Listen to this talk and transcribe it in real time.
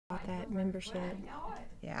that membership.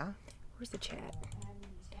 Yeah. Where's the chat?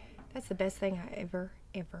 That's the best thing I ever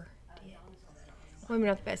did. Well, maybe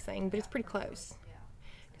not the best thing, but it's pretty close.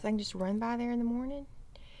 Because I can just run by there in the morning,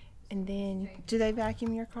 and then... Do they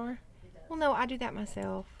vacuum your car? Well, no, I do that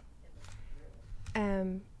myself.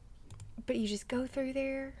 But you just go through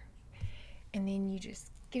there, and then you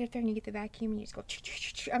just get up there and you get the vacuum, and you just go...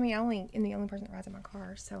 I mean, I'm the only person that rides in my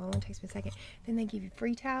car, so it only takes me a second. Then they give you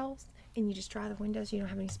free towels, and you just dry the windows. You don't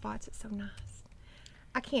have any spots. It's so nice.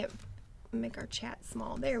 I can't make our chat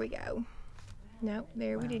small. There we go. Nope,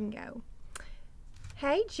 there we didn't go.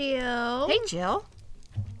 Hey, Jill. Hey, Jill.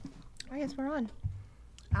 I guess we're on.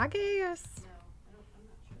 I guess.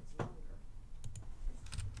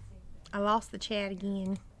 I lost the chat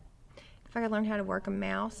again. If I could learn how to work a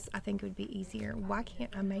mouse, I think it would be easier. Why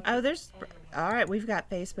can't I make it? There's... All right, we've got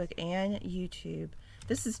Facebook and YouTube.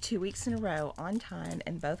 This is 2 weeks in a row on time,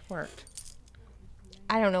 and both worked.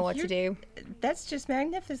 I don't know what to do. That's just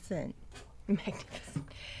magnificent. Magnificent.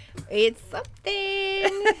 It's something.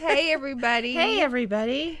 Hey, everybody. Hey,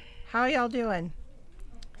 everybody. How are y'all doing?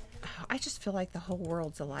 Oh, I just feel like the whole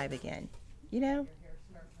world's alive again. You know?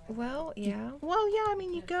 Well, yeah. Well, yeah, I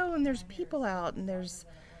mean, you go and there's people out and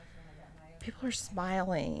people are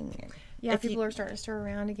smiling. Yeah, people are starting to stir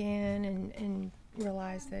around again and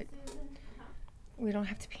realize that we don't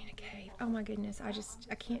have to be in a cave. Oh my goodness,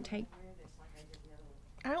 I can't take...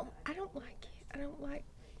 I don't like it.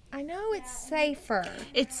 I know it's safer.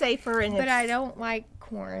 It's safer, but I don't like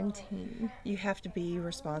quarantine. You have to be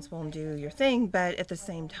responsible and do your thing, but at the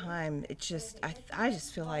same time, it's just I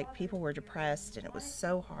just feel like people were depressed and it was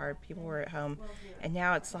so hard. People were at home, and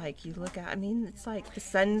now it's like you look out. I mean, it's like the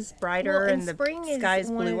sun's brighter and the sky's bluer. Spring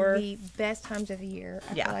is one of the best times of the year.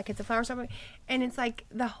 I feel like it's a flower summer, and it's like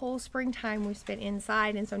the whole springtime we've spent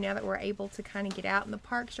inside, and so now that we're able to kind of get out and the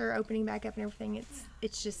parks are opening back up and everything,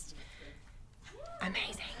 it's just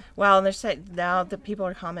amazing. Well, and they're saying now that people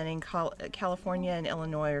are commenting California and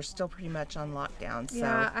Illinois are still pretty much on lockdown. So.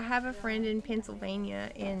 Yeah, I have a friend in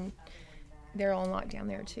Pennsylvania, and they're on lockdown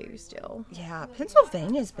there too still. Yeah,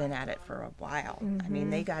 Pennsylvania's been at it for a while. I mean,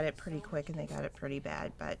 they got it pretty quick and they got it pretty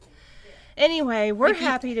bad. But anyway, we're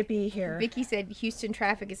happy to be here. Vicky said Houston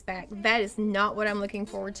traffic is back. That is not what I'm looking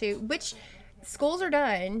forward to, which... Schools are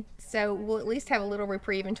done, so we'll at least have a little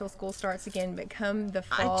reprieve until school starts again, but come the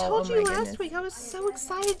fall... I told you last week, I was so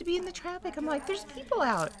excited to be in the traffic. I'm like, there's people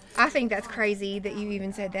out. I think that's crazy that you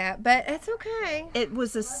even said that, but that's okay. It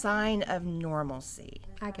was a sign of normalcy.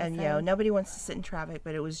 I guess and, you know, nobody wants to sit in traffic,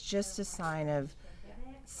 but it was just a sign of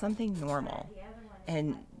something normal.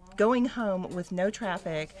 And going home with no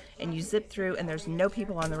traffic and you zip through and there's no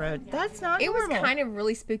people on the road, that's not normal. It was kind of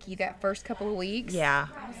really spooky that first couple of weeks. Yeah.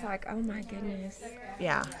 I was like, oh my goodness.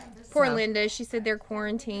 Yeah. Poor Linda. She said they're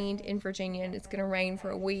quarantined in Virginia and it's going to rain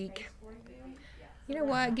for a week. You know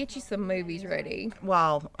what? Get you some movies ready.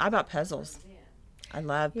 Well, I bought puzzles. I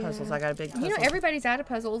love puzzles. I got a big puzzle. You know, everybody's out of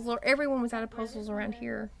puzzles, or everyone was out of puzzles around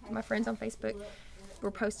here. My friends on Facebook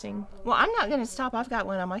were posting. Well, I'm not going to stop. I've got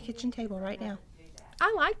one on my kitchen table right now.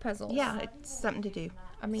 I like puzzles. Yeah, it's something to do.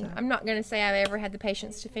 I mean, I'm not going to say I've ever had the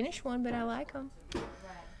patience to finish one, but I like them.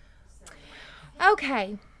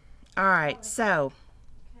 Okay. All right, so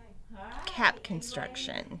cap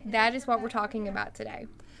construction. That is what we're talking about today.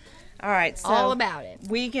 All right, so all about it.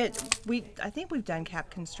 I think we've done cap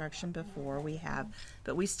construction before. We have,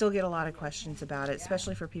 but we still get a lot of questions about it,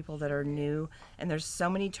 especially for people that are new. And there's so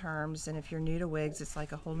many terms, and if you're new to wigs, it's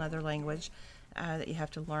like a whole nother language that you have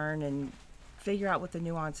to learn and figure out what the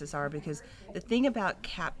nuances are, because the thing about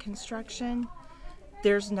cap construction,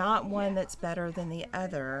 there's not one that's better than the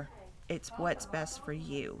other. It's what's best for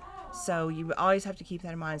you. So you always have to keep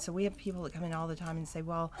that in mind. So we have people that come in all the time and say,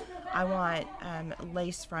 well, I want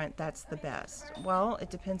lace front, that's the best. Well,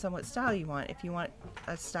 it depends on what style you want. If you want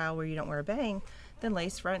a style where you don't wear a bang, then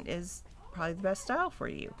lace front is probably the best style for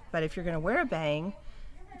you. But if you're going to wear a bang,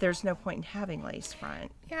 there's no point in having lace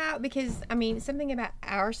front. Yeah, because, I mean, something about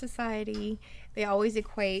our society, they always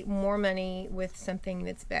equate more money with something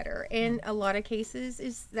that's better. In a lot of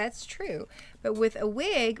cases, that's true. But with a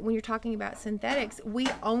wig, when you're talking about synthetics, we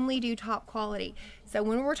only do top quality. So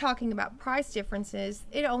when we're talking about price differences,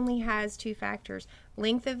 it only has two factors: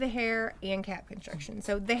 length of the hair and cap construction.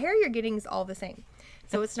 So the hair you're getting is all the same.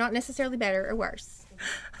 So it's not necessarily better or worse.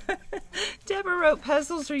 Deborah wrote,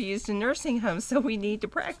 puzzles are used in nursing homes, so we need to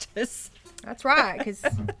practice. That's right, because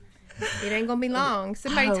it ain't going to be long.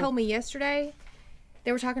 Somebody told me yesterday,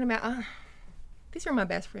 they were talking about, these are my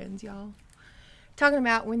best friends, y'all. talking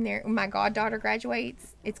about when my goddaughter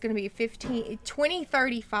graduates, it's going to be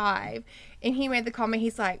 2035. And he made the comment,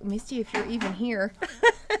 he's like, Misty, if you're even here.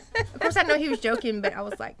 Of course, I know he was joking, but I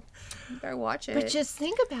was like, you better watch it. But just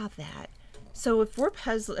think about that. So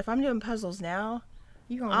if I'm doing puzzles now,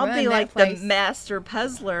 I'll be like the master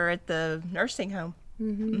puzzler at the nursing home.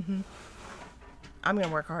 I'm going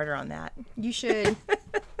to work harder on that. You should.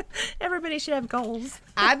 Everybody should have goals.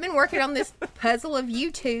 I've been working on this puzzle of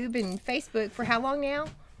YouTube and Facebook for how long now?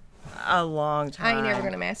 A long time. I ain't never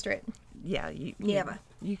going to master it. Yeah, you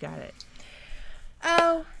got it.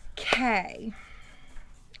 Okay.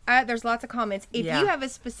 There's lots of comments. If you have a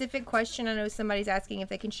specific question, I know somebody's asking if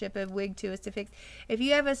they can ship a wig to us to fix. If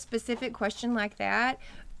you have a specific question like that,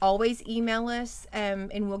 always email us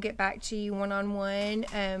and we'll get back to you one-on-one.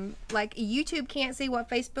 Like YouTube can't see what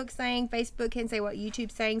Facebook's saying. Facebook can say what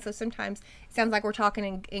YouTube's saying. So sometimes it sounds like we're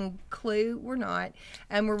talking in Clue. We're not.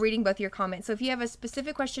 We're reading both your comments. So if you have a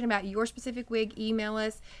specific question about your specific wig, email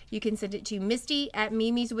us. You can send it to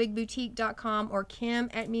misty@mimiswigboutique.com or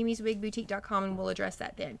kim@mimiswigboutique.com and we'll address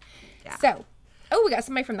that then. Yeah. So, we got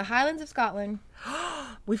somebody from the Highlands of Scotland.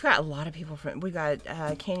 We've got a lot of people we've got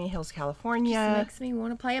Canyon Hills, California. Just makes me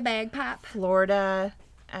want to play a bagpipe. Florida,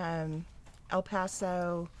 El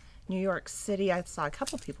Paso, New York City. I saw a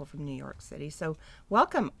couple people from New York City. So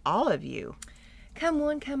welcome all of you. Come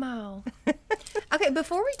one, come all. Okay,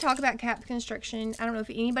 before we talk about cap construction, I don't know if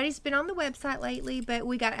anybody's been on the website lately, but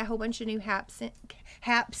we got a whole bunch of new haps.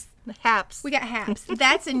 Haps. We got haps.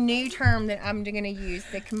 That's a new term that I'm going to use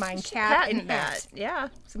to combine cap and hat. Yeah.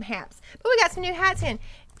 Some haps. But we got some new hats in.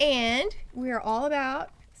 And we are all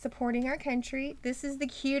about supporting our country. This is the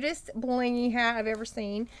cutest blingy hat I've ever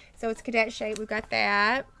seen. So it's cadet shape. We've got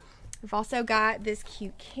that. We've also got this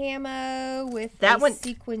cute camo with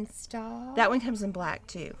sequin star. That one comes in black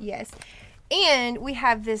too. Yes. And we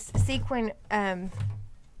have this sequin bow.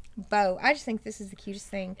 I just think this is the cutest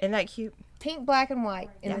thing. Isn't that cute? Pink, black, and white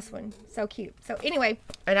in this one. So cute. So anyway.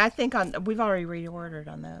 And I think we've already reordered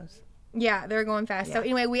on those. Yeah, they're going fast. Yeah. So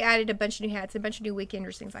anyway, we added a bunch of new hats, a bunch of new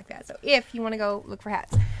weekenders, things like that. So if you want to go look for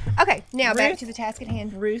hats. Okay, now back to the task at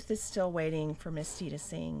hand. Ruth is still waiting for Misty to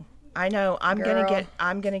sing. I know. I'm gonna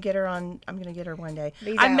get her one day.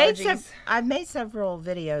 I've made several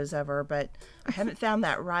videos of her, but I haven't found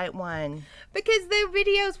that right one. Because the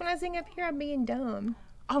videos when I sing up here, I'm being dumb.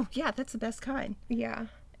 Oh yeah, that's the best kind. Yeah.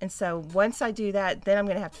 And so once I do that, then I'm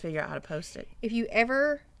gonna have to figure out how to post it. If you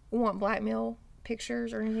ever want blackmail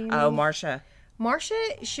pictures or anything. Oh, Marsha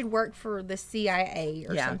should work for the CIA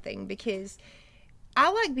or something, because I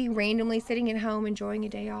like be randomly sitting at home enjoying a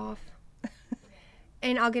day off.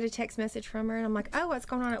 And I'll get a text message from her, and I'm like, oh, what's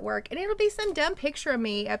going on at work? And it'll be some dumb picture of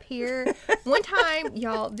me up here. One time,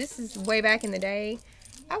 y'all, this is way back in the day,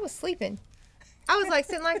 I was sleeping. I was like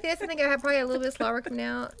sitting like this. I think I had probably a little bit slower coming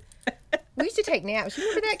out. We used to take naps. You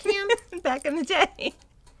remember that, Kim? Back in the day.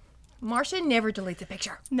 Marsha never deletes a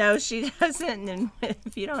picture. No, she doesn't. And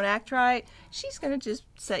if you don't act right, she's going to just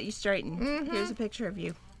set you straight and here's a picture of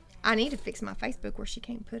you. I need to fix my Facebook where she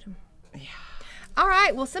can't put them. Yeah. All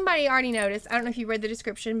right. Well, somebody already noticed. I don't know if you read the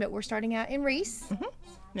description, but we're starting out in Reese.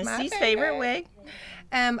 Misty's favorite wig.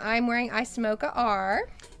 I'm wearing Ice Mocha-R.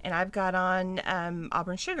 And I've got on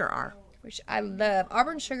Auburn Sugar R. Which I love.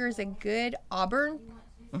 Auburn Sugar is a good Auburn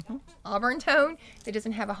tone that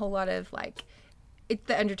doesn't have a whole lot of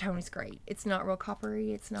the undertone is great. It's not real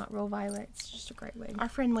coppery. It's not real violet. It's just a great wig. Our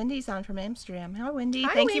friend Wendy's on from Amsterdam. Hi, Wendy.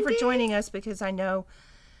 Hi, Thank you for joining us, because I know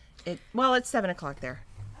it's 7 o'clock there.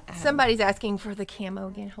 Somebody's asking for the camo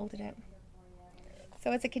again. Hold it up.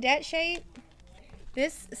 So it's a cadet shape.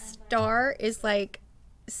 This star is like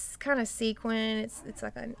kind of sequin. It's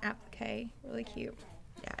like an applique. Really cute.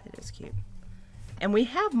 Yeah, it is cute. And we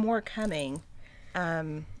have more coming.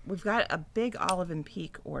 We've got a big olive and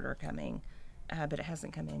peak order coming, but it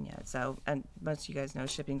hasn't come in yet. So, and most of you guys know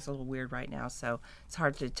shipping's a little weird right now, so it's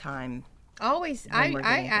hard to time. Always,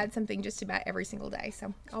 I add something just about every single day,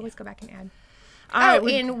 so always go back and add.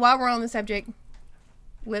 And while we're on the subject,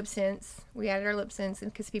 Lipsense. We added our Lipsense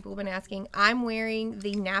because people have been asking. I'm wearing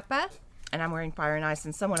the Napa. And I'm wearing Fire and Ice,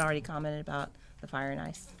 and someone already commented about the Fire and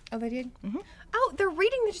Ice. Oh, they did? Oh, they're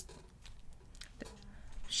reading the...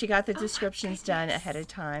 She got the descriptions done ahead of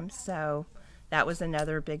time, so that was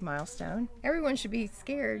another big milestone. Everyone should be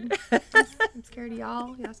scared. I'm scared of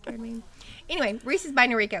y'all. Y'all scared me. Anyway, Reese is by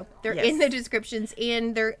Noriko. They're in the descriptions,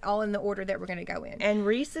 and they're all in the order that we're going to go in. And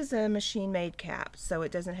Reese is a machine-made cap, so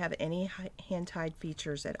it doesn't have any hand-tied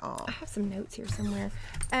features at all. I have some notes here somewhere.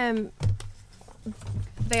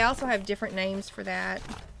 They also have different names for that.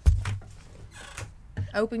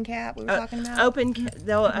 open cap we were talking about? Open.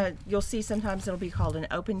 They'll you'll see sometimes it'll be called an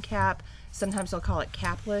open cap. Sometimes they'll call it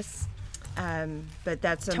capless. But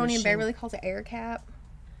that's a Tony and machine. Beverly calls it air cap.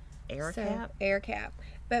 Air cap. Air cap.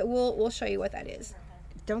 But we'll show you what that is.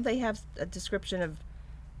 Don't they have a description of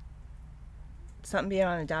something being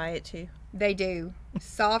on a diet too? They do.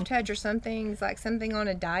 Soft touch or something's like something on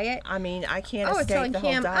a diet. I mean, I can't I was escape telling the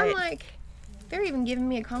whole Kim, diet. I'm like, they're even giving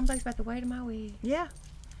me a complex about the weight of my wig. Yeah.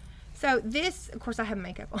 So this, of course, I have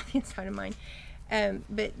makeup on the inside of mine,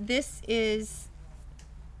 but this is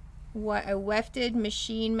what a wefted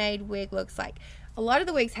machine-made wig looks like. A lot of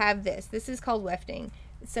the wigs have this. This is called wefting.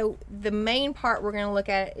 So the main part we're going to look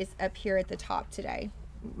at is up here at the top today,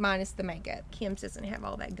 minus the makeup. Kim's doesn't have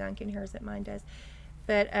all that gunk in hers that mine does.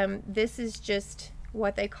 But this is just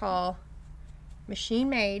what they call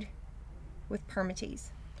machine-made with permatease.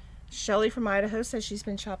 Shelly from Idaho says she's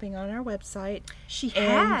been shopping on our website. She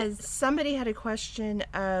And has. somebody had a question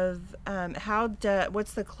of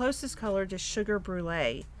what's the closest color to sugar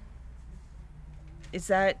brulee? Is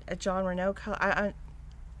that a Jon Renau color?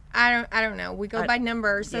 I don't know. We go by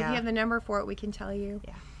numbers, so if yeah. you have the number for it, we can tell you.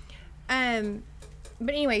 Yeah.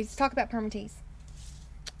 But anyways, let's talk about permatease.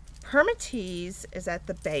 Permatease is at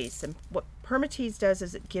the base, and what permatease does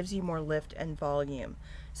is it gives you more lift and volume.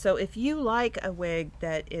 So if you like a wig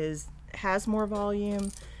that has more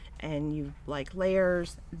volume and you like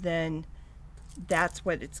layers, then that's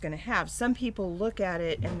what it's going to have. Some people look at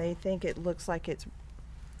it and they think it looks like it's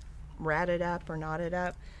ratted up or knotted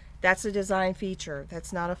up. That's a design feature.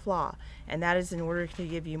 That's not a flaw, and that is in order to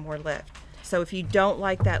give you more lift. So if you don't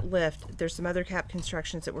like that lift, there's some other cap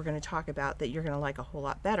constructions that we're going to talk about that you're going to like a whole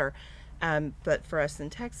lot better. But for us in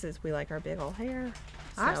Texas, we like our big old hair.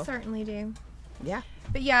 So, I certainly do. yeah.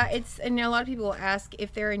 But yeah, and a lot of people ask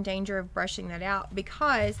if they're in danger of brushing that out,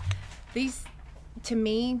 because these, to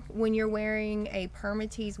me, when you're wearing a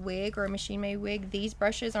permatease wig or a machine-made wig, these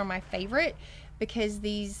brushes are my favorite, because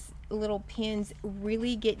these little pins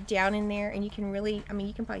really get down in there, and you can really, I mean,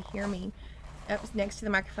 you can probably hear me up next to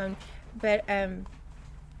the microphone, but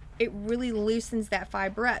it really loosens that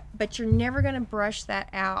fiber up. But you're never going to brush that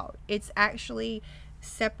out. It's actually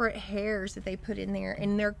separate hairs that they put in there,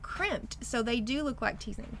 and they're crimped, so they do look like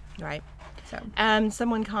teasing. Right. So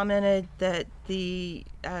Someone commented that the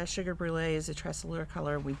sugar brulee is a Tressolure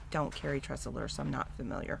color. We don't carry Tressolure, so I'm not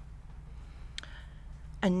familiar.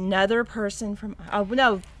 Another person from, oh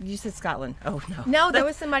no, you said Scotland. Oh no. no, there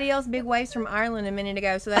was somebody else, Big Waves from Ireland a minute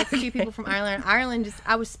ago, so that's two people from Ireland. Ireland, just,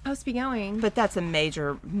 I was supposed to be going. But that's a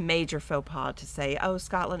major faux pas to say, oh,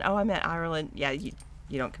 Scotland, oh, I meant Ireland. Yeah, you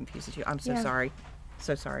don't confuse the two. I'm so sorry.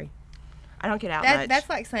 So sorry. I don't get out much. That's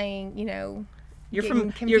like saying, You're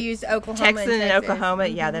getting confused Oklahoma Texas and Texas. Oklahoma.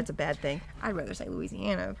 Yeah, that's a bad thing. I'd rather say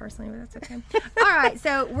Louisiana personally, but that's okay. All right,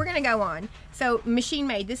 so we're gonna go on. So machine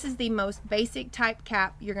made. This is the most basic type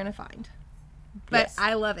cap you're gonna find, but Yes.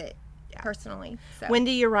 I love it personally. So.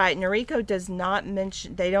 Wendy, you're right. Noriko does not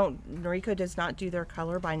mention. Noriko does not do their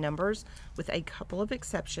color by numbers, with a couple of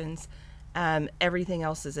exceptions. Everything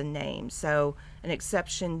else is a name. So an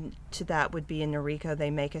exception to that would be in Noriko. They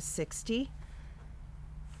make a 60.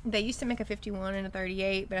 They used to make a 51 and a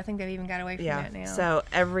 38, but I think they've even got away from that now. So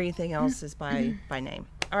everything else is by name.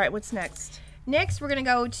 All right, what's next? Next, we're going to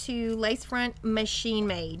go to lace front machine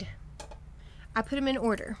made. I put them in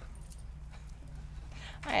order.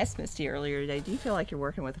 I asked Misty earlier today, do you feel like you're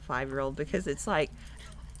working with a 5-year-old? Because it's like,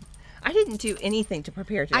 I didn't do anything to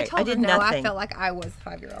prepare today. I told did her no, nothing. I felt like I was a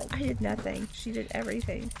 5-year-old. I did nothing. She did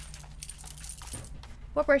everything.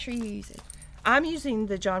 What brush are you using? I'm using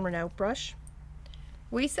the Jon Renau brush.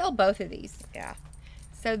 We sell both of these. Yeah.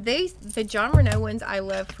 So the Jon Renau ones I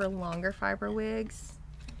love for longer fiber wigs.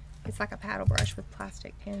 It's like a paddle brush with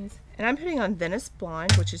plastic pins. And I'm putting on Venice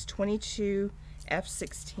Blonde, which is 22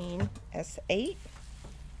 F16 S8.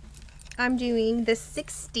 I'm doing the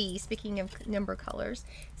 60, speaking of number colors.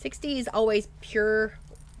 60 is always pure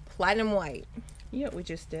platinum white. You know what we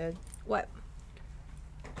just did? What?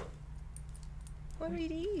 What did we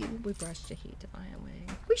do? We brushed a heat to buy a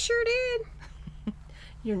wig. We sure did.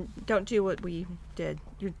 You don't do what we did.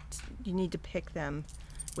 You need to pick them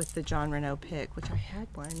with the Jon Renau pick, which I had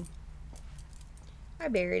one. I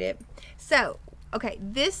buried it. So, okay,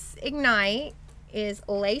 this Ignite is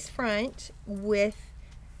lace front with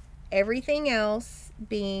everything else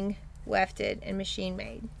being wefted and machine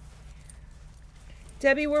made.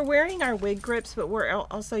 Debbie, we're wearing our wig grips, but we're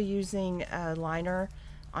also using a liner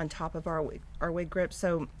on top of our wig grips.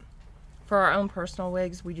 So for our own personal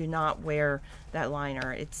wigs, we do not wear that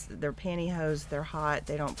liner. They're pantyhose, they're hot,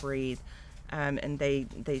 they don't breathe, and they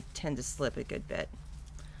tend to slip a good bit.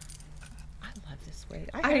 I love this wig.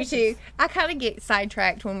 I do too. I kind of get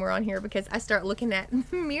sidetracked when we're on here because I start looking at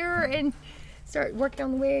the mirror and start working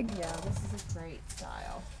on the wig. Yeah, this is a great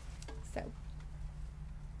style.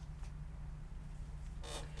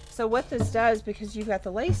 So what this does, because you've got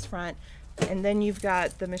the lace front and then you've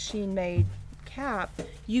got the machine-made cap,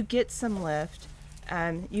 you get some lift.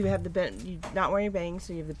 You have you're not wearing bangs,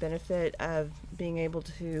 so you have the benefit of being able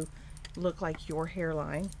to look like your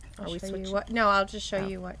hairline. I'll show you what. No, I'll just show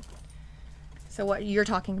you what. So what you're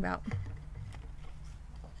talking about.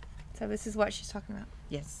 So this is what she's talking about.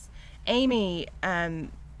 Yes. Amy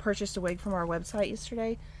purchased a wig from our website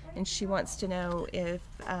yesterday, and she wants to know if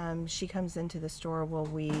she comes into the store, will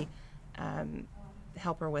we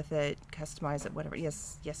help her with it, customize it, whatever.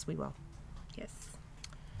 Yes, we will. Yes.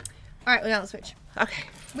 All right, well, now let's switch. Okay.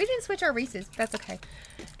 We didn't switch our Reese's. That's okay.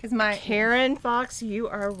 Because my Karen Fox, you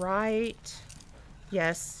are right.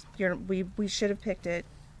 Yes, we should have picked it.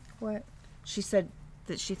 What? She said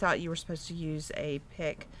that she thought you were supposed to use a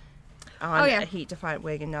pick on a heat-defiant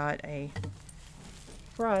wig and not a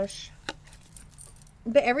brush.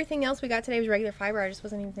 But everything else we got today was regular fiber. I just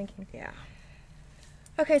wasn't even thinking. Yeah.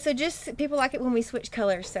 Okay, so just people like it when we switch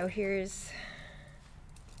colors. So here's...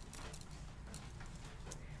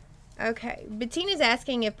 Okay, Bettina's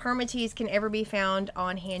asking if permatease can ever be found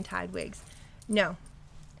on hand-tied wigs. No.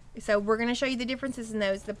 So we're going to show you the differences in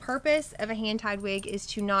those. The purpose of a hand-tied wig is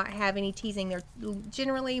to not have any teasing. They're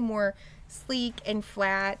generally more sleek and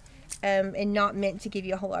flat and not meant to give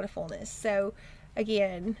you a whole lot of fullness. So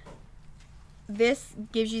again, this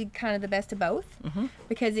gives you kind of the best of both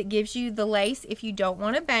because it gives you the lace if you don't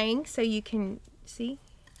want to bang, so you can see.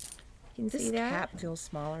 You can this see that. cap feels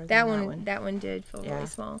smaller than that one. That one did feel yeah. really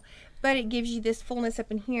small. But it gives you this fullness up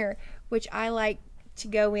in here, which I like to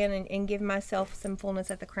go in and give myself some fullness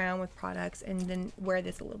at the crown with products and then wear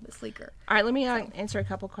this a little bit sleeker. All right, let me answer a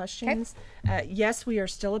couple questions. Okay. Yes, we are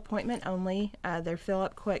still appointment only. They fill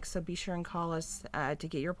up quick, so be sure and call us to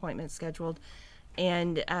get your appointment scheduled.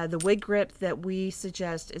 And the wig grip that we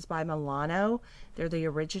suggest is by Milano. They're the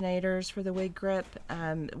originators for the wig grip.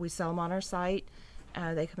 We sell them on our site.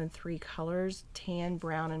 They come in 3 colors, tan,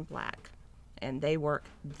 brown, and black. And they work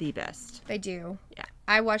the best. They do. Yeah.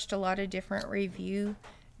 I watched a lot of different review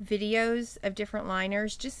videos of different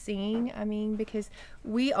liners, just seeing, I mean, because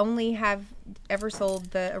we only have ever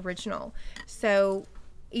sold the original. So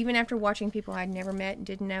even after watching people I'd never met and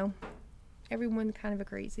didn't know, everyone kind of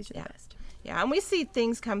agrees these are the best. Yeah, and we see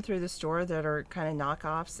things come through the store that are kind of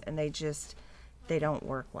knockoffs and they don't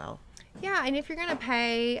work well. Yeah, and if you're going to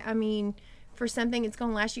pay, I mean, for something it's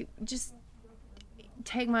going to last you, just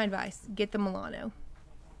take my advice. Get the Milano.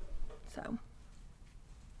 So,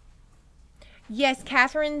 yes,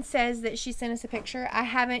 Catherine says that she sent us a picture. I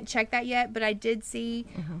haven't checked that yet, but I did see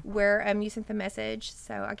where you sent the message,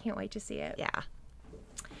 so I can't wait to see it. Yeah.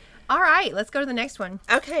 All right, let's go to the next one.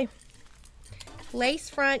 Okay. Lace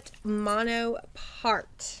front mono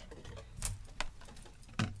part.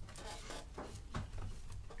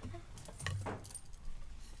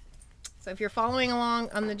 So if you're following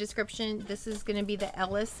along on the description, this is going to be the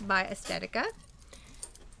Ellis by Estetica.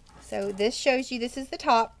 So this shows you, this is the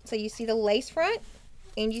top. So you see the lace front,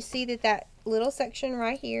 and you see that little section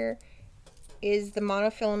right here is the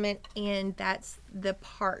monofilament, and that's the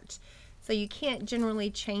part. So you can't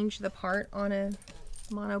generally change the part on a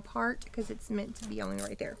mono part because it's meant to be only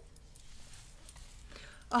right there.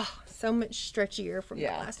 Oh, so much stretchier from the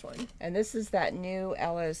last one. And this is that new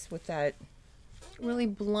Ellis with that really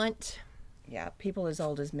blunt. Yeah, people as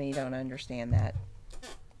old as me don't understand that.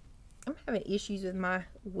 I'm having issues with my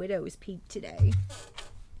widow's peak today.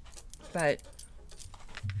 But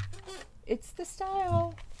it's the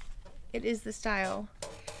style. It is the style.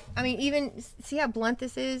 I mean, even, see how blunt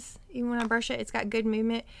this is? Even when I brush it, it's got good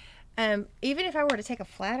movement. Even if I were to take a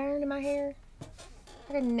flat iron to my hair,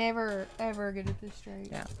 I could never, ever get it this straight.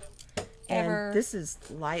 Yeah. Ever. And this is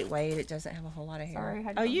lightweight. It doesn't have a whole lot of hair.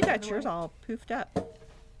 Sorry, oh, you got yours all poofed up.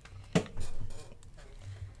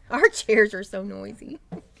 Our chairs are so noisy.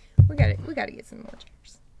 We gotta get some more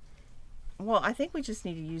chairs. Well, I think we just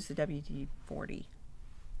need to use the WD-40.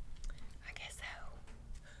 I guess so.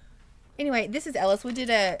 Anyway, this is Ellis. We did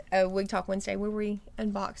a Wig Talk Wednesday where we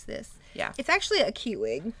unboxed this. Yeah. It's actually a cute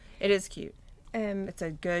wig. It is cute. It's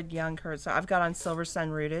a good young curve. So I've got on Silver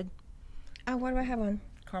Sun Rooted. Oh, what do I have on?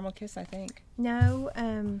 Caramel Kiss, I think. No.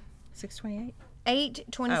 628?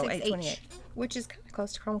 826H. Oh, 828. Which is kind of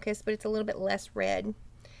close to Caramel Kiss, but it's a little bit less red.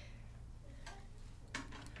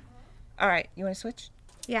 All right, you want to switch?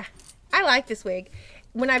 Yeah, I like this wig.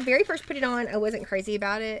 When I very first put it on, I wasn't crazy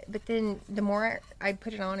about it, but then the more I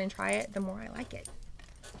put it on and try it, the more I like it.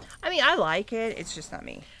 I mean, I like it. It's just not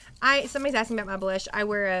me. Somebody's asking about my blush. I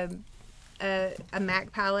wear a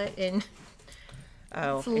MAC palette, and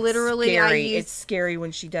it's literally scary. It's scary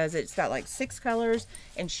when she does it. It's got like 6 colors,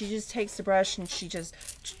 and she just takes the brush and she just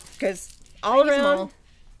goes all around.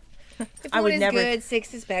 If one is good,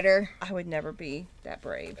 6 is better. I would never be that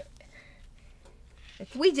brave.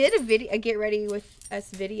 We did a get ready with us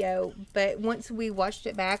video, but once we watched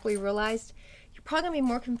it back, we realized you're probably gonna be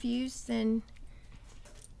more confused than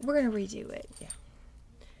we're gonna redo it. Yeah.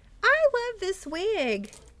 I love this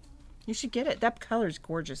wig. You should get it. That color's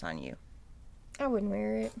gorgeous on you. I wouldn't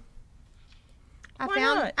wear it. Why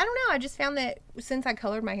not? I don't know. I just found that since I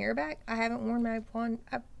colored my hair back, I haven't worn my blonde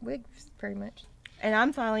wigs very much. And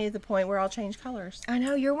I'm finally at the point where I'll change colors. I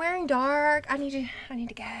know you're wearing dark. I need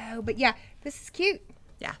to go. But yeah, this is cute.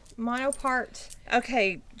 Yeah. Mono part.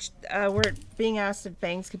 Okay, we're being asked if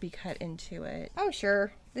bangs could be cut into it. Oh,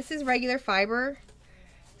 sure. This is regular fiber.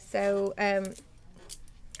 So,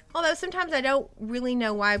 although sometimes I don't really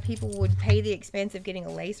know why people would pay the expense of getting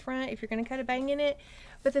a lace front if you're going to cut a bang in it.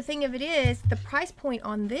 But the thing of it is, the price point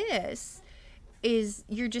on this is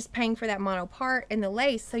you're just paying for that mono part and the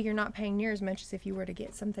lace, so you're not paying near as much as if you were to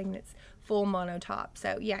get something that's full mono top.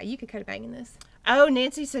 So yeah, you could cut a bang in this. Oh,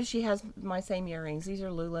 Nancy says she has my same earrings. These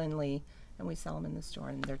are Lula and Lee, and we sell them in the store,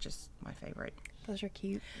 and they're just my favorite. Those are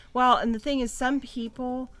cute. Well, and the thing is, some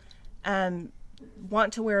people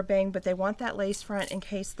want to wear a bang, but they want that lace front in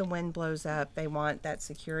case the wind blows up. They want that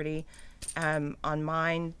security. On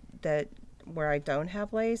mine, where I don't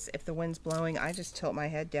have lace, if the wind's blowing, I just tilt my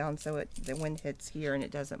head down so the wind hits here and it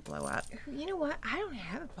doesn't blow up. You know what? I don't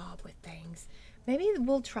have a bob with bangs. Maybe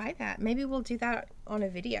we'll try that. Maybe we'll do that on a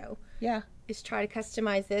video. Yeah. Just try to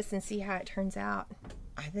customize this and see how it turns out.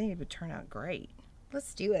 I think it would turn out great.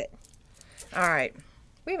 Let's do it. All right.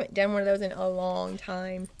 We haven't done one of those in a long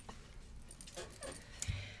time.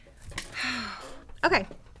 Okay.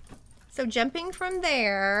 So jumping from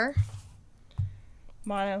there.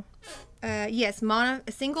 Mono. Yes, a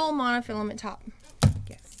single monofilament top.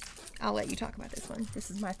 Yes. I'll let you talk about this one.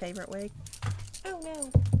 This is my favorite wig. Oh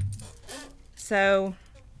no. So,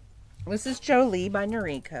 this is Jolie by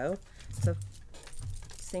Noriko. It's a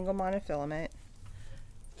single monofilament.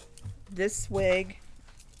 This wig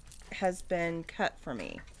has been cut for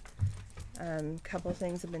me. A couple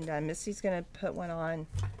things have been done. Misty's going to put one on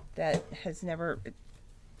that has never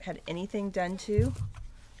had anything done to.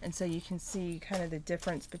 And so you can see kind of the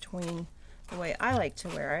difference between the way I like to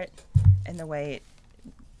wear it and the way it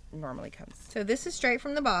normally comes. So this is straight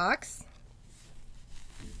from the box.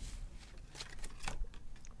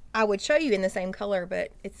 I would show you in the same color,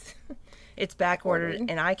 but it's back ordered,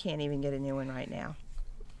 and I can't even get a new one right now.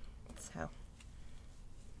 So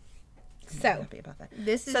I'm happy about that.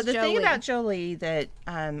 This is so the Jolie. thing about Jolie that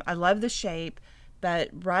I love the shape, but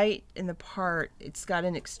right in the part, it's got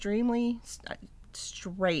an extremely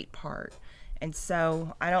straight part, and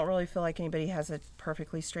so I don't really feel like anybody has a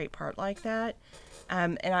perfectly straight part like that.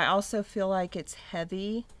 And I also feel like it's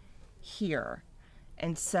heavy here.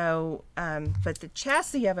 And so, but the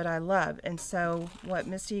chassis of it I love. And so what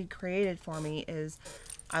Misty created for me is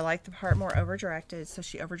I like the part more over-directed. So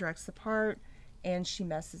she over-directs the part and she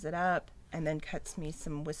messes it up and then cuts me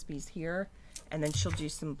some wispies here. And then she'll do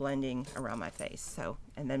some blending around my face. So,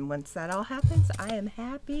 and then once that all happens, I am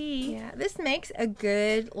happy. Yeah, this makes a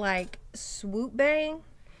good like swoop bang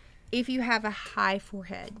if you have a high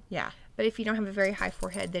forehead. Yeah. But if you don't have a very high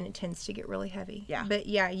forehead, then it tends to get really heavy. Yeah. But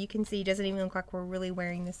yeah, you can see it doesn't even look like we're really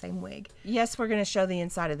wearing the same wig. Yes, we're going to show the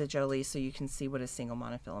inside of the Jolie so you can see what a single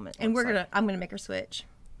monofilament and looks like. I'm gonna make her switch.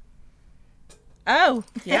 Oh,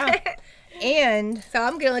 yeah. And so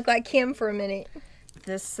I'm gonna look like Kim for a minute.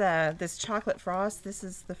 This chocolate frost, this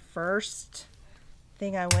is the first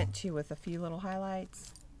thing I went to with a few little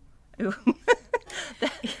highlights. Ooh.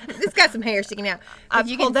 This got some hair sticking out. I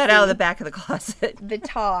pulled that out of the back of the closet. The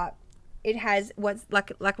top, it has what's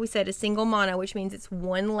like we said, a single mono, which means it's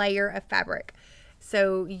one layer of fabric.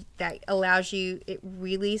 So that allows you, it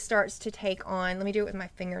really starts to take on, let me do it with my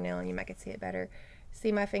fingernail and you might see it better.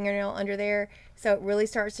 See my fingernail under there? So it really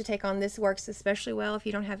starts to take on, this works especially well if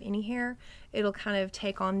you don't have any hair. It'll kind of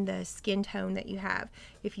take on the skin tone that you have.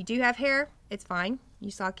 If you do have hair, it's fine.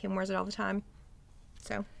 You saw Kim wears it all the time.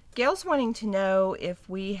 So Gail's wanting to know if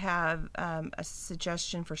we have a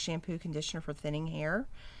suggestion for shampoo, conditioner for thinning hair.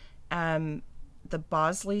 The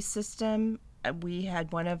Bosley system, we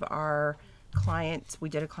had one of our clients, we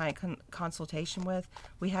did a client consultation with,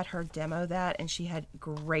 we had her demo that and she had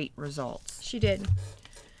great results. She did.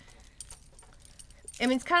 I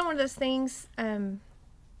mean, it's kind of one of those things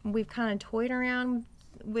we've kind of toyed around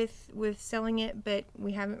with selling it, but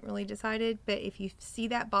we haven't really decided. But if you see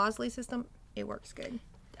that Bosley system, it works good.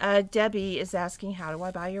 Debbie is asking, how do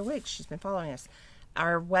I buy your wigs? She's been following us.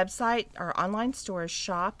 Our website, our online store is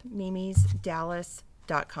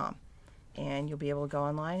shopmimisdallas.com. And you'll be able to go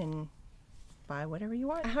online and buy whatever you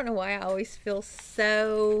want. I don't know why I always feel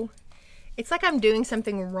so... It's like I'm doing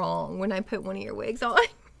something wrong when I put one of your wigs on.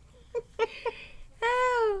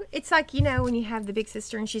 Oh, it's like, you know, when you have the big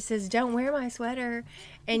sister and she says, don't wear my sweater.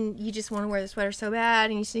 And you just want to wear the sweater so bad.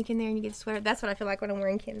 And you sneak in there and you get the sweater. That's what I feel like when I'm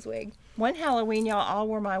wearing Kim's wig. One Halloween, y'all all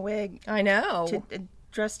wore my wig. I know.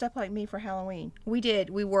 Dressed up like me for Halloween. We did.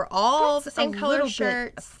 We wore all the same color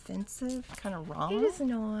shirts. Offensive, kind of wrong. It is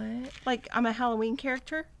not. Like I'm a Halloween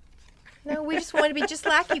character. No, we just want to be just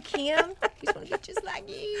like you, Kim. We just want to be just like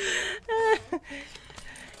you.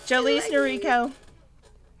 Jolie's Noriko.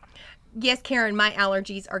 Yes, Karen, my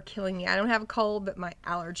allergies are killing me. I don't have a cold, but my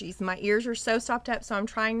allergies. My ears are so stopped up, so I'm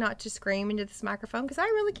trying not to scream into this microphone because I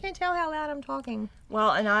really can't tell how loud I'm talking.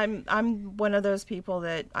 Well, and I'm one of those people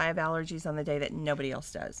that I have allergies on the day that nobody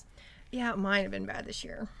else does. Yeah, mine have been bad this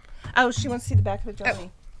year. Oh, she wants to see the back of the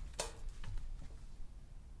Jolie. Oh.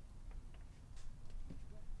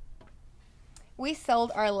 We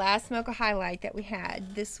sold our last Mocha highlight that we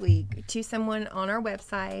had this week to someone on our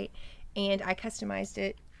website, and I customized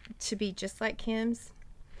it to be just like Kim's.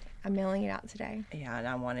 I'm mailing it out today. Yeah, and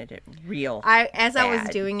I wanted it real. As I was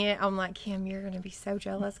doing it, I'm like, Kim, you're going to be so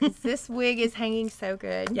jealous because this wig is hanging so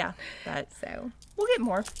good. Yeah, so we'll get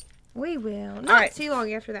more. We will. Not too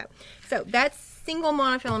long after that. So that's single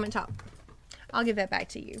monofilament top. I'll give that back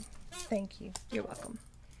to you. Thank you. You're welcome.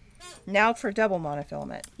 Now for double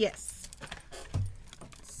monofilament. Yes.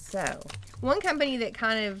 So one company that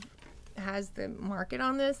kind of has the market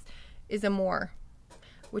on this is Amore,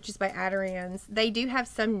 which is by Adirond's. They do have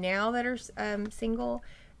some now that are single,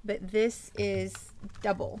 but this is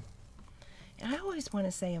double. And I always want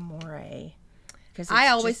to say Amore. I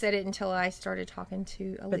always said it until I started talking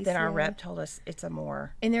to Ellis. But then our rep told us it's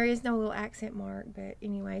Amore. And there is no little accent mark, but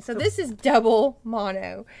anyway. So this is double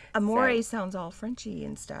mono. Amore sounds all Frenchy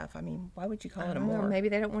and stuff. I mean, why would you call it Amore? Maybe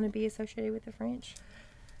they don't want to be associated with the French.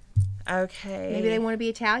 Okay. Maybe they want to be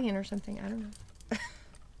Italian or something. I don't know.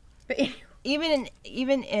 But anyway. Even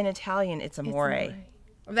in Italian, it's Amore. It's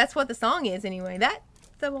Amore. That's what the song is anyway. That's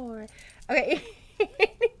Amore. Okay.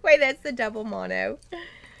 Anyway, that's the double mono.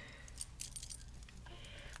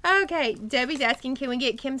 Okay, Debbie's asking, can we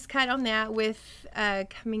get Kim's cut on that with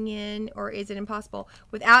coming in, or is it impossible?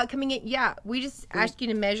 Without coming in, yeah, we just ask you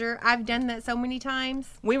to measure. I've done that so many times.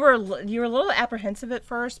 You were a little apprehensive at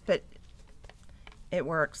first, but it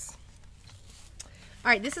works. All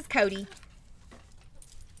right, this is Codi.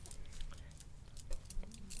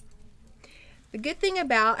 The good thing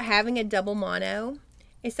about having a double mono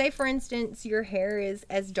is, say for instance, your hair is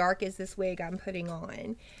as dark as this wig I'm putting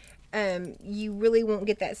on. You really won't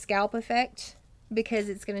get that scalp effect because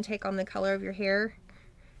it's going to take on the color of your hair.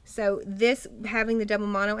 So this, having the double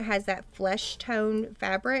mono, it has that flesh tone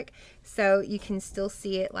fabric, so you can still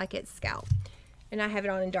see it like it's scalp. And I have it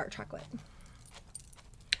on in dark chocolate.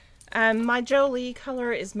 My Jolie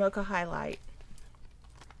color is Mocha Highlight.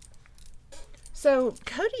 So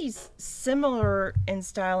Codi's similar in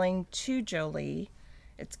styling to Jolie.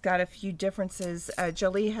 It's got a few differences.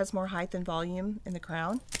 Jolie has more height and volume in the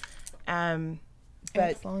crown. But and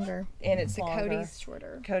it's longer. And it's longer. Codi's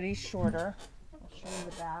shorter. Codi's shorter. I'll show you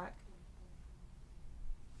the back.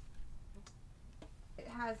 It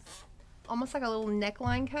has almost like a little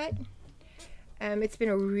neckline cut. It's been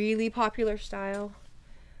a really popular style.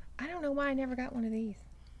 I don't know why I never got one of these.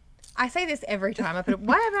 I say this every time I put it.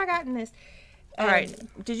 Why have I gotten this? All right.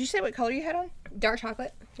 Did you say what color you had on? Dark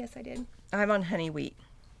chocolate. Yes, I did. I'm on honey wheat.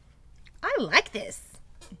 I like this.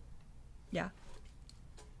 Yeah.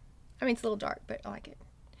 I mean, it's a little dark, but I like it.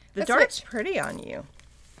 The dark's pretty on you.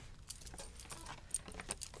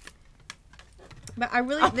 But I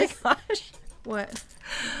really... Oh my gosh. What?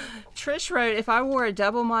 Trish wrote, if I wore a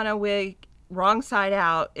double mono wig wrong side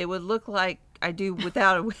out, it would look like I do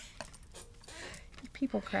without a wig.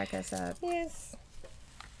 People crack us up. Yes.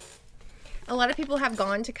 A lot of people have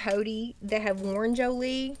gone to Codi that have worn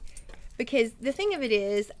Jolie, because the thing of it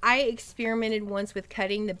is, I experimented once with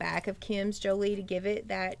cutting the back of Kim's Jolie to give it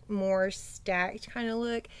that more stacked kind of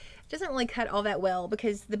look. It doesn't really cut all that well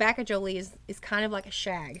because the back of Jolie is kind of like a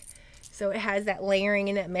shag. So it has that layering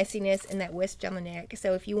and that messiness and that wisp down the neck.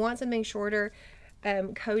 So if you want something shorter,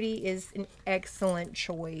 Codi is an excellent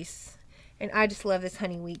choice. And I just love this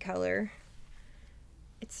honey wheat color.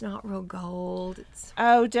 It's not real gold.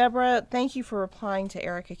 Oh, Deborah, thank you for replying to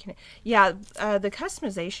Erica. Yeah, the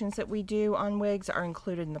customizations that we do on wigs are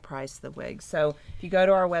included in the price of the wig. So if you go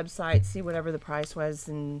to our website, see whatever the price was,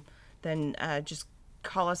 and then just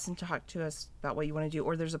call us and talk to us about what you want to do,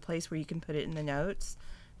 or there's a place where you can put it in the notes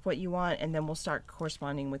what you want, and then we'll start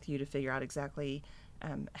corresponding with you to figure out exactly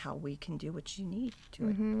how we can do what you need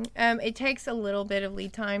to it. It takes a little bit of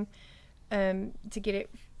lead time to get it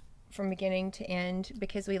from beginning to end,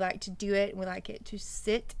 because we like to do it and we like it to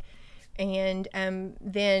sit, and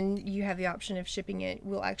then you have the option of shipping it.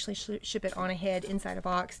 We'll actually ship it on ahead inside a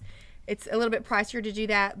box. It's a little bit pricier to do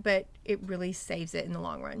that, but it really saves it in the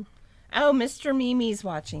long run. Oh, Mr. Mimi's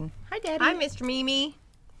watching. Hi, Daddy. Hi, Mr. Mimi.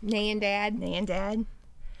 Nay and Dad. Nay and Dad.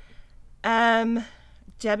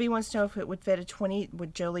 Debbie wants to know if it would fit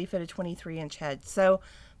would Jolie fit a 23-inch head? So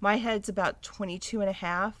my head's about 22 and a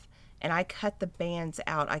half, and I cut the bands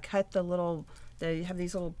out. I cut they have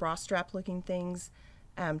these little bra strap looking things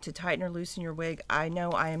to tighten or loosen your wig. I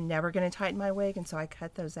know I am never going to tighten my wig, and so I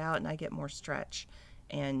cut those out and I get more stretch,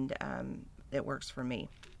 and it works for me.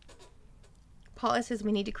 Paula says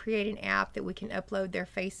we need to create an app that we can upload their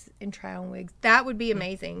face and try on wigs. That would be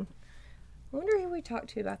amazing. I wonder who we talked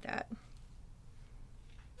to about that.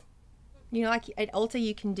 You know, like at Ulta,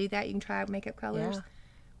 you can do that. You can try out makeup colors. Yeah.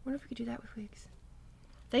 I wonder if we could do that with wigs.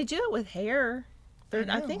 They do it with hair.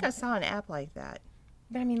 I think I saw an app like that.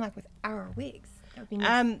 But I mean, like with our wigs. That would be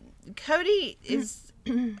nice. Codi is,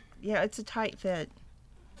 yeah, it's a tight fit.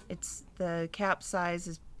 It's the cap size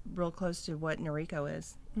is real close to what Noriko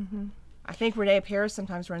is. Mm-hmm. I think Renee Paris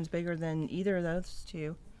sometimes runs bigger than either of those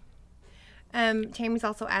two. Tammy's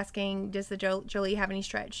also asking, does the Jolie have any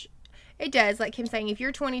stretch? It does. Like Kim's saying, if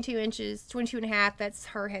you're 22 inches, 22 and a half, that's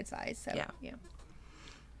her head size. So, yeah.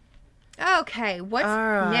 Okay, what's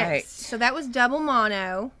next? So that was double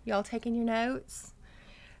mono. Y'all taking your notes?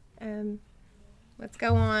 Let's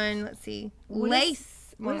go on. Let's see.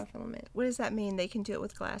 Lace monofilament. What does that mean? They can do it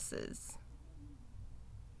with glasses.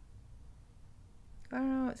 I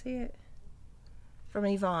don't know. Let's see it. From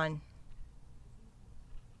Yvonne.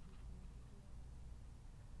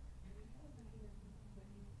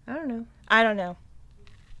 I don't know.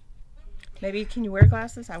 Maybe can you wear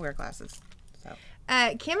glasses? I wear glasses. So.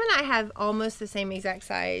 Kim and I have almost the same exact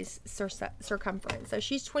size circumference. So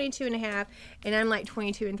she's 22 and a half, and I'm like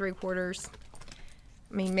 22 and 3/4.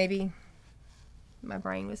 I mean, maybe my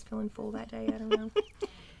brain was feeling full that day. I don't know.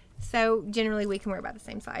 So generally we can wear about the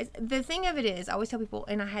same size. The thing of it is, I always tell people,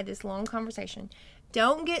 and I had this long conversation,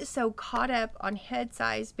 don't get so caught up on head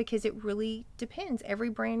size because it really depends. Every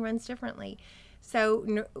brand runs differently.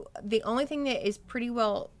 So the only thing that is pretty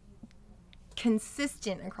well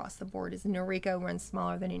consistent across the board is Noriko runs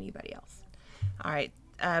smaller than anybody else. All right.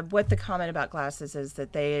 What the comment about glasses is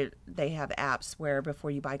that they have apps where before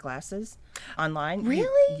you buy glasses online.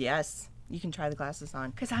 Really? Yes. You can try the glasses on.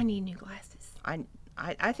 Because I need new glasses.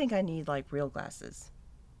 I think I need like real glasses.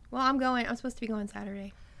 Well, I'm supposed to be going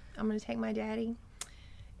Saturday. I'm going to take my daddy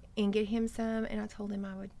and get him some, and I told him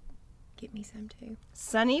I would get me some too.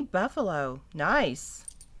 Sunny Buffalo. Nice.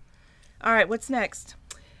 All right, what's next?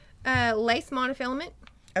 Lace monofilament.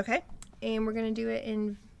 Okay. And we're going to do it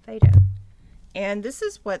in Vada. And this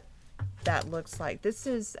is what that looks like. This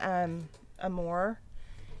is Amore.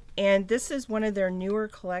 And this is one of their newer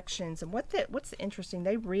collections. And what's interesting,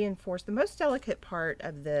 they reinforce the most delicate part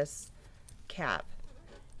of this cap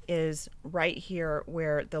is right here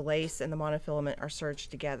where the lace and the monofilament are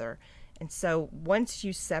serged together. And so once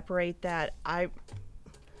you separate that, I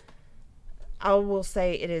will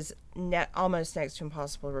say it is almost next to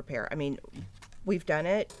impossible to repair. I mean, we've done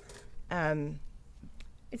it.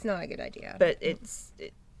 It's not a good idea. But it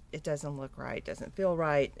doesn't look right, doesn't feel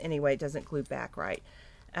right. Anyway, it doesn't glue back right.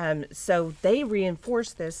 So they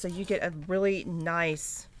reinforce this so you get a really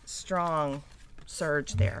nice, strong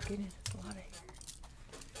serge there. Oh, goodness, that's a lot of hair.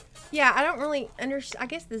 Yeah, I don't really understand. I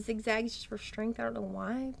guess the zigzag is just for strength. I don't know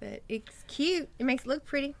why, but it's cute. It makes it look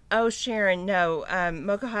pretty. Oh, Sharon, no.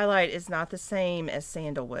 Mocha Highlight is not the same as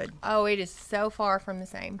Sandalwood. Oh, it is so far from the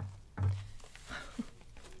same.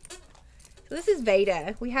 So this is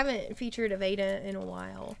Vada. We haven't featured a Vada in a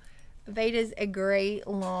while. Vada's a great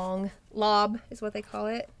long lob is what they call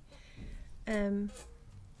it.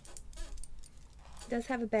 Does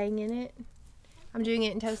have a bang in it. I'm doing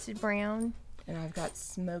it in toasted brown. And I've got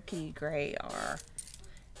Smoky Gray R.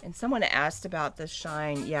 And someone asked about the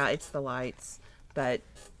shine. Yeah, it's the lights, but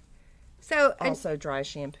so also dry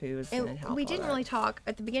shampoo is going to help. We didn't really talk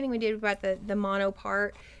at the beginning. We did about the mono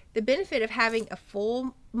part. The benefit of having a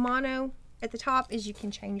full mono at the top is you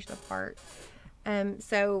can change the part.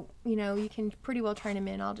 So you know you can pretty well train them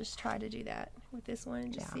in. I'll just try to do that with this one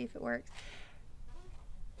and just see if it works.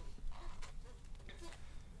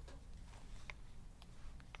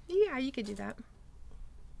 Yeah, you could do that.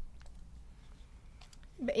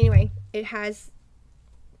 But anyway, it has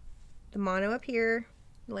the mono up here,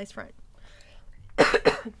 the lace front.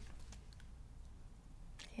 Can't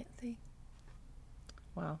see.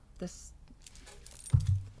 Wow, this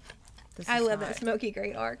I is love not- that smoky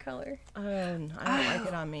gray R color. I don't like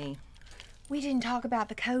it on me. We didn't talk about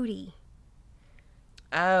the Codi.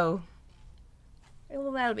 Oh,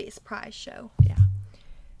 Well, that'll be a surprise show. yeah.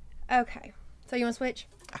 Okay. So you want to switch?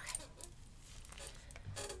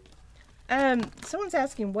 Someone's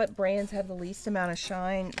asking what brands have the least amount of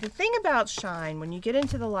shine. The thing about shine, when you get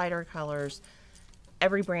into the lighter colors,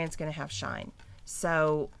 every brand's going to have shine.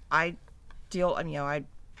 So I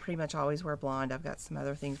pretty much always wear blonde. I've got some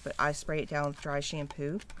other things, but I spray it down with dry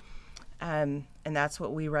shampoo. And that's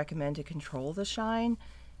what we recommend to control the shine.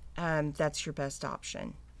 That's your best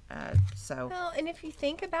option. Well, and if you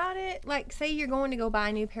think about it, like say you're going to go buy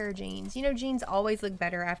a new pair of jeans. You know, jeans always look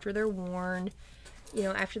better after they're worn. You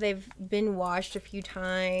know, after they've been washed a few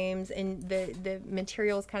times and the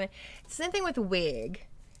material's kind of... Same thing with a wig.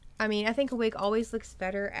 I mean, I think a wig always looks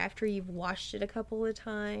better after you've washed it a couple of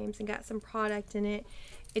times and got some product in it.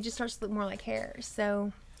 It just starts to look more like hair.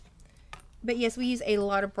 So, but yes, we use a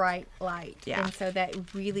lot of bright light. Yeah. And so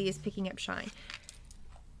that really is picking up shine.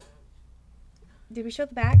 Did we show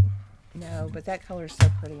the back? No, but that color is so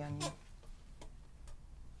pretty on you.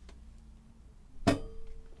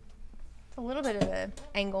 It's a little bit of an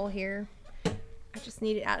angle here. I just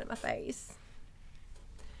need it out of my face.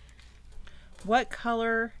 What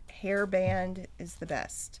color hairband is the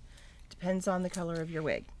best? Depends on the color of your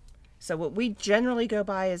wig. So what we generally go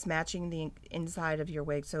by is matching the inside of your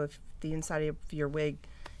wig. So if the inside of your wig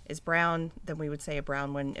is brown, then we would say a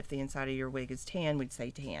brown one. If the inside of your wig is tan, we'd say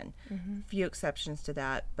tan. Few exceptions to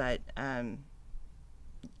that, but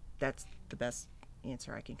that's the best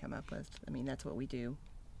answer I can come up with. I mean, that's what we do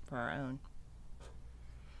for our own.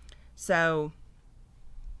 So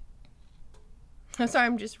I'm sorry,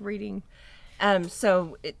 I'm just reading.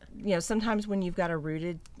 Sometimes when you've got a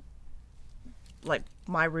rooted, like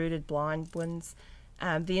my rooted blonde ones,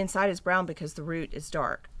 the inside is brown because the root is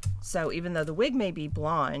dark. So even though the wig may be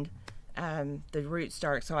blonde, the root's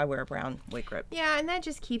dark, so I wear a brown wig grip. Yeah, and that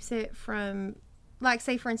just keeps it from, like,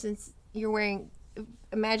 say, for instance, you're wearing,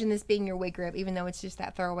 imagine this being your wig grip, even though it's just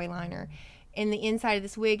that throwaway liner. And the inside of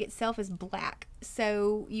this wig itself is black.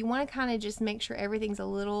 So you want to kind of just make sure everything's a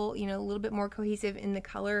little bit more cohesive in the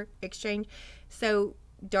color exchange. So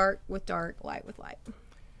dark with dark, light with light.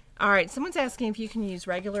 All right, someone's asking if you can use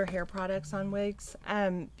regular hair products on wigs.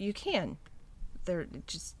 You can.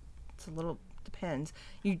 It's a little depends.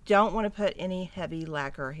 You don't want to put any heavy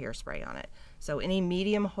lacquer hairspray on it. So any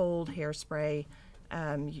medium hold hairspray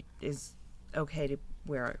is okay to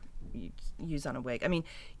use on a wig. I mean,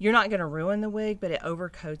 you're not going to ruin the wig, but it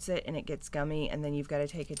overcoats it and it gets gummy, and then you've got to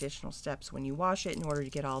take additional steps when you wash it in order to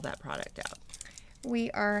get all that product out.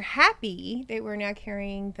 We are happy that we're now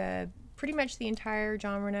carrying pretty much the entire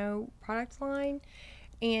Jon Renau product line,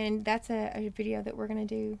 and that's a video that we're going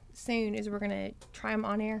to do soon, is we're going to try them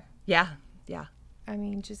on air. Yeah. I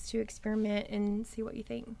mean, just to experiment and see what you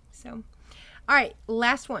think. So, all right,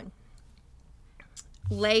 last one.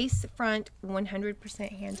 Lace front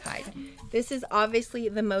 100% hand tied. This is obviously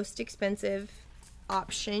the most expensive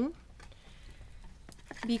option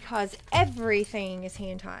because everything is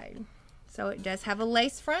hand tied. So it does have a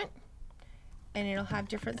lace front, and it'll have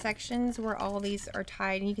different sections where all these are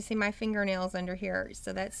tied. And you can see my fingernails under here.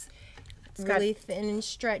 So that's really thin and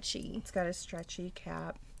stretchy. It's got a stretchy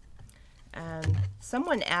cap.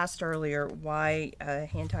 Someone asked earlier why a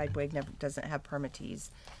hand-tied wig doesn't have permatease.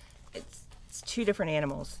 It's two different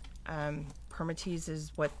animals. Permatease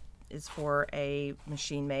is what is for a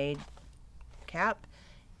machine-made cap,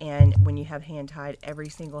 and when you have hand-tied, every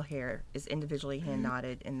single hair is individually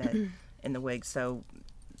hand-knotted in the wig, so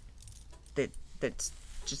that's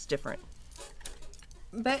just different.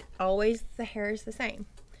 But always the hair is the same.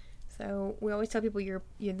 So we always tell people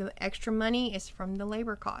the extra money is from the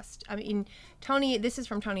labor cost. I mean, this is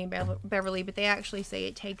from Tony and Beverly, but they actually say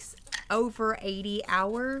it takes over 80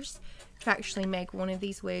 hours to actually make one of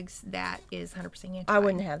these wigs that is 100% hand-tied. I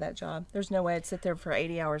wouldn't have that job. There's no way I'd sit there for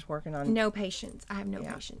 80 hours working on... No patience. I have no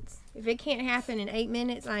patience. If it can't happen in 8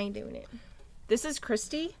 minutes, I ain't doing it. This is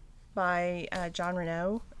Cristy by Jon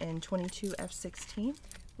Renau in 22F16.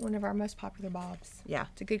 One of our most popular bobs. Yeah.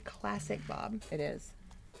 It's a good classic bob. It is.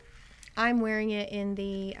 I'm wearing it in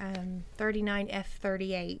the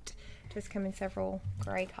 39F38. Just come in several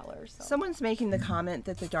gray colors. So. Someone's making the comment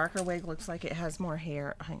that the darker wig looks like it has more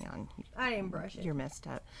hair. Hang on. I didn't brush it. You're messed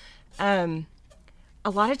up. A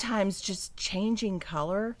lot of times just changing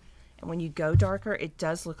color And when you go darker, it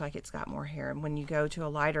does look like it's got more hair. And when you go to a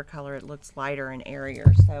lighter color, it looks lighter and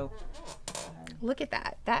airier. So look at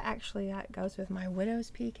that. That goes with my widow's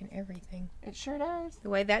peak and everything. it sure does. The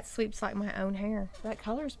way that sweeps like my own hair. That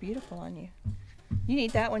color is beautiful on you. You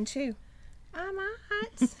need that one too. I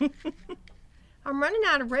might. I'm running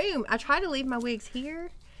out of room. I try to leave my wigs here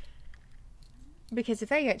because if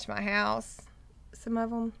they get to my house, some of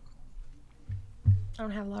them, I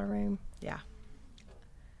don't have a lot of room. Yeah.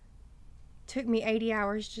 Took me 80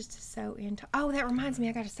 hours just to sew into. Oh, that reminds me,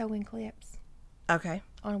 I got to sew in clips Okay.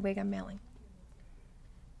 on a wig I'm mailing.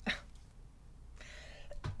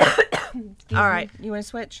 All right. You want to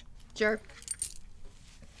switch? Sure.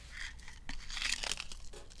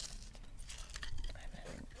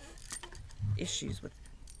 Issues with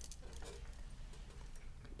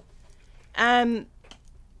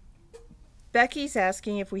Becky's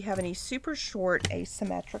asking if we have any super short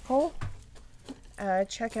asymmetrical.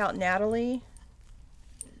 Check out Natalie.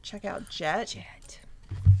 Check out Jet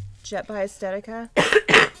by Estetica.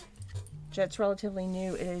 Jet's relatively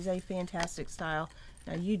new. It is a fantastic style.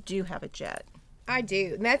 Now you do have a Jet. I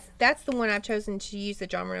do. And that's the one I've chosen to use the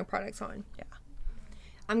Jon Renau products on. Yeah.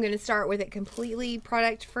 I'm going to start with it completely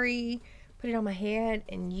product free, put it on my head,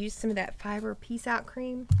 and use some of that fiber peace out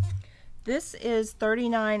cream. This is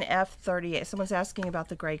 39F38. Someone's asking about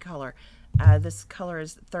the gray color. This color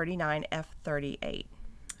is 39F38.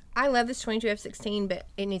 I love this 22F16, but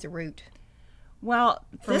it needs a root. Well,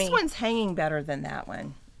 For this me. one's hanging better than that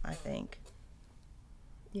one, I think.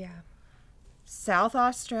 Yeah. South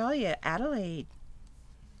Australia, Adelaide.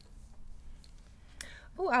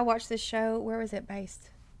 Oh, I watched this show. Where was it based?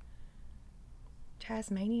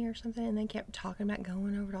 Tasmania or something, and they kept talking about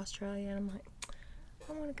going over to Australia, and I'm like,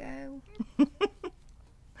 I want to go.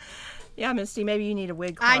 Yeah, Misty, maybe you need a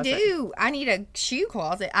wig closet. I do. I need a shoe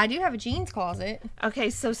closet. I do have a jeans closet. Okay,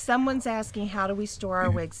 so someone's asking, how do we store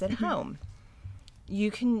our wigs at home?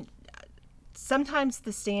 You can, sometimes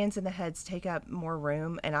the stands and the heads take up more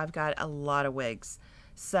room, and I've got a lot of wigs.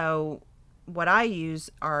 So what I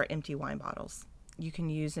use are empty wine bottles. You can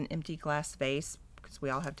use an empty glass vase, because we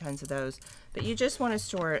all have tons of those, but you just want to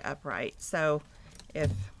store it upright. So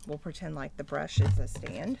if we'll pretend like the brush is a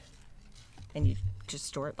stand, and you just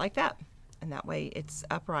store it like that, and that way it's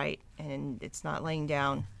upright and it's not laying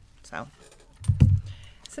down. So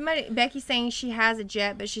Becky's saying she has a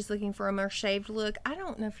Jet, but she's looking for a more shaved look. I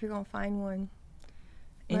don't know if you're gonna find one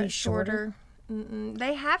any much shorter?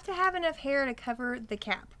 They have to have enough hair to cover the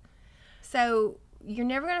cap, so you're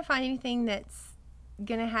never gonna find anything that's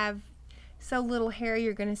gonna have so little hair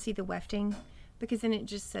you're gonna see the wefting, because then it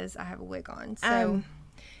just says I have a wig on. So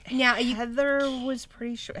now Heather was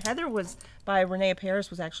pretty sure. Heather was by Renee Paris,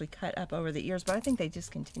 was actually cut up over the ears, but I think they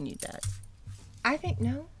discontinued that. I think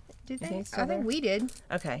no, did they? think it's I still think there? we did.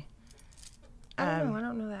 Okay. I don't know. I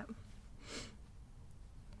don't know that.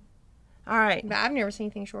 All right. But I've never seen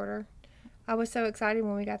anything shorter. I was so excited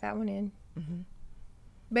when we got that one in.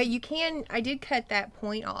 But you can. I did cut that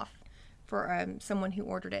point off for someone who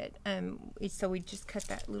ordered it. So we just cut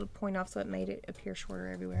that little point off, so it made it appear shorter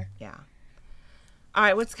everywhere. Yeah. All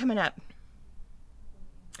right. What's coming up?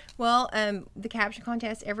 Well, the caption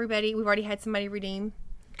contest. Everybody. We've already had somebody redeem.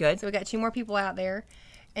 Good. So we got 2 more people out there.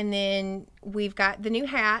 And then we've got the new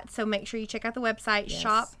hat, so make sure you check out the website, Yes.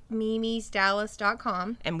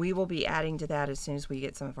 shopmimesdallas.com. And we will be adding to that as soon as we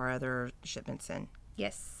get some of our other shipments in.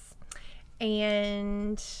 Yes.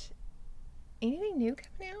 And anything new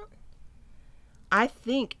coming out? I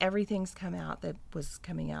think everything's come out that was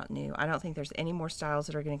coming out new. I don't think there's any more styles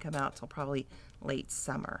that are going to come out till probably late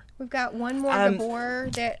summer. We've got one more Gabor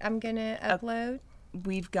that I'm going to upload.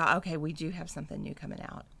 We've got, okay, we do have something new coming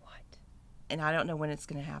out. And I don't know when it's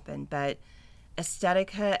going to happen, but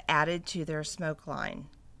Estetica added to their smoke line.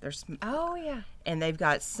 Oh, yeah. And they've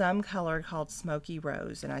got some color called Smoky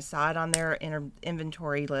Rose, and I saw it on their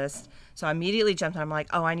inventory list, so I immediately jumped on. I'm like,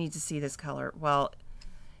 oh, I need to see this color. Well,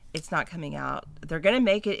 it's not coming out. They're going to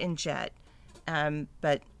make it in Jet,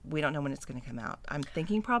 but we don't know when it's going to come out. I'm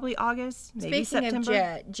thinking probably August, maybe September. Speaking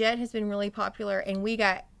of Jet has been really popular, and we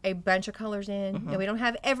got a bunch of colors in. Now, we don't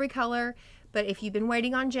have every color, but if you've been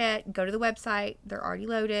waiting on Jet, go to the website. They're already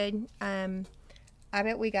loaded. I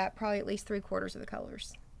bet we got probably at least 3/4 of the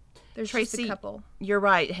colors. There's Tracy, just a couple. You're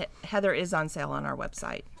right. Heather is on sale on our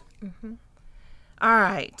website. All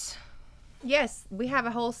right. Yes, we have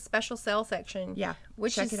a whole special sell section. Yeah,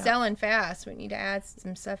 Which check is it out. selling fast. We need to add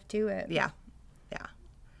some stuff to it. Yeah. Yeah.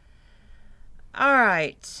 All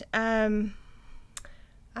right. I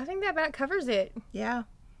think that about covers it. Yeah.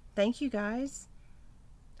 Thank you, guys.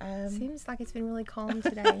 Seems like it's been really calm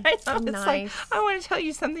today. I know, it's nice. like, I want to tell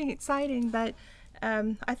you something exciting, but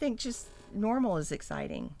I think just normal is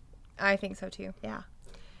exciting. I think so too. Yeah.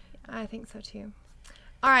 I think so too.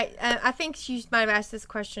 All right. I think she might have asked this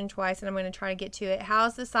question twice, and I'm going to try to get to it.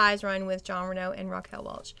 How's the size run with Jon Renau and Raquel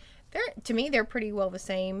Welch? To me, they're pretty well the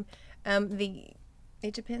same.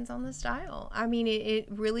 It depends on the style. I mean, it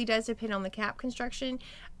really does depend on the cap construction.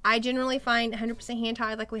 I generally find 100% hand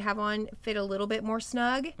tied, like we have on, fit a little bit more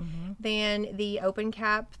snug than the open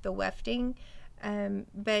cap, the wefting.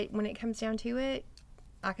 But when it comes down to it,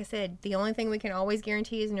 like I said, the only thing we can always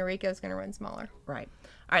guarantee is Noriko is going to run smaller. Right.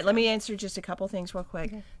 All right, let me answer just a couple things real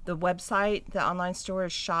quick. Okay. The website, the online store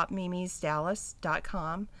is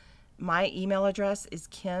shopmimisdallas.com. My email address is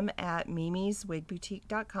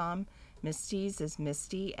kim@mimiswigboutique.com. Misty's is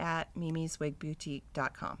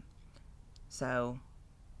misty@mimiswigboutique.com. So.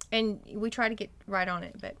 And we try to get right on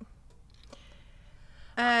it, but.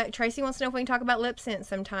 Tracy wants to know if we can talk about Lipsense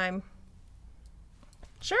sometime.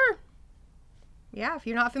 Sure. Yeah, if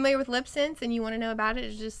you're not familiar with Lipsense and you want to know about it,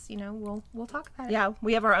 it's just, we'll talk about it. Yeah,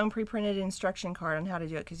 we have our own pre-printed instruction card on how to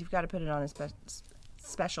do it because you've got to put it on a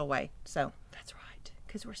special way. So that's right,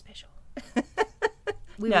 because we're special.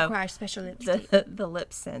 We require special lipstick. The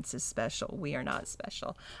Lipsense is special. We are not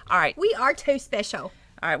special. All right. We are too special.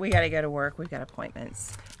 All right, we got to go to work. We've got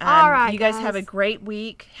appointments. All right, you guys have a great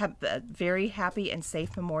week. Have a very happy and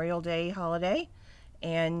safe Memorial Day holiday.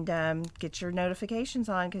 And get your notifications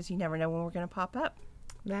on because you never know when we're going to pop up.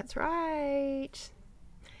 That's right.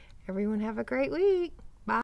 Everyone have a great week.